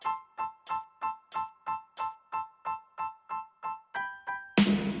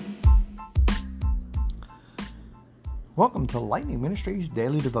Welcome to Lightning Ministries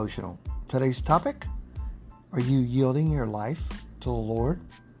Daily Devotional. Today's topic, are you yielding your life to the Lord?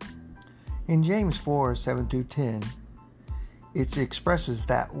 In James 4:7-10, it expresses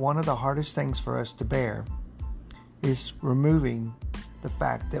that one of the hardest things for us to bear is removing the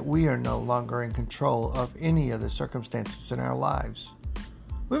fact that we are no longer in control of any of the circumstances in our lives.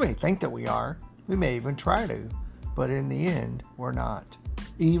 We may think that we are. We may even try to, but in the end, we're not.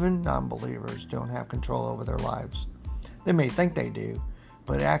 Even non-believers don't have control over their lives. They may think they do,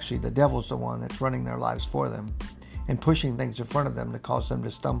 but actually the devil's the one that's running their lives for them and pushing things in front of them to cause them to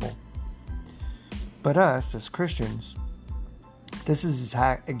stumble. But us, as Christians, this is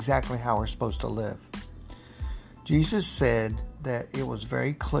exactly how we're supposed to live. Jesus said that it was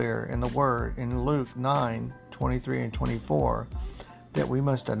very clear in the Word in Luke 9:23 and 24 that we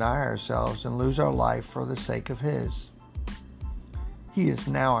must deny ourselves and lose our life for the sake of His. He is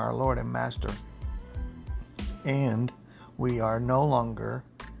now our Lord and Master, and we are no longer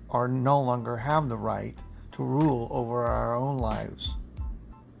have the right to rule over our own lives.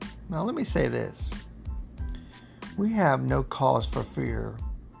 Now let me say this. We have no cause for fear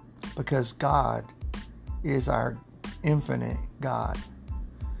because God is our infinite God.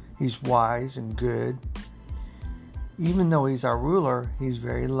 He's wise and good. Even though He's our ruler, He's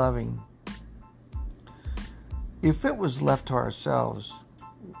very loving. If it was left to ourselves,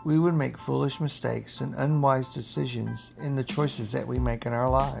 we would make foolish mistakes and unwise decisions in the choices that we make in our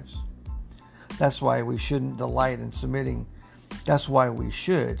lives. That's why we should delight in submitting to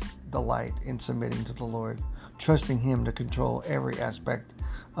the Lord, trusting Him to control every aspect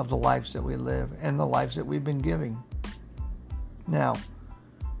of the lives that we live and the lives that we've been giving. Now,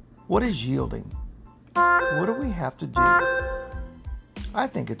 what is yielding? What do we have to do? I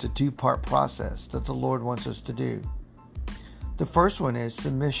think it's a two-part process that the Lord wants us to do. The first one is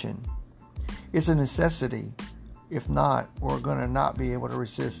submission. It's a necessity. If not, we're going to not be able to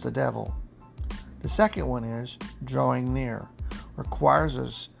resist the devil. The second one is drawing near. Requires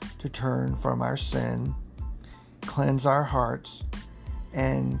us to turn from our sin, cleanse our hearts,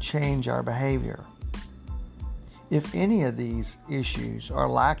 and change our behavior. If any of these issues are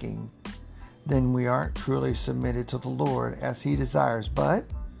lacking, then we aren't truly submitted to the Lord as He desires, but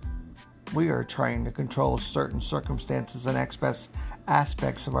we are trying to control certain circumstances and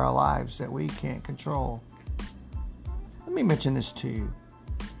aspects of our lives that we can't control. Let me mention this to you.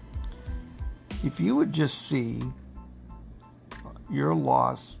 If you would just see your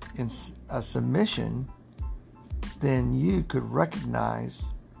loss in a submission, then you could recognize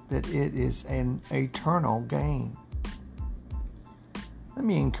that it is an eternal gain. Let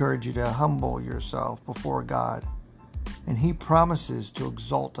me encourage you to humble yourself before God, and He promises to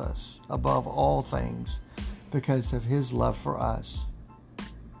exalt us above all things because of His love for us.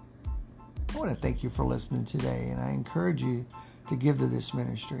 I want to thank you for listening today, and I encourage you to give to this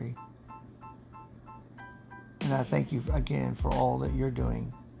ministry. And I thank you again for all that you're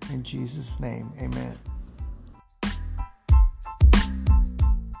doing. In Jesus' name, amen.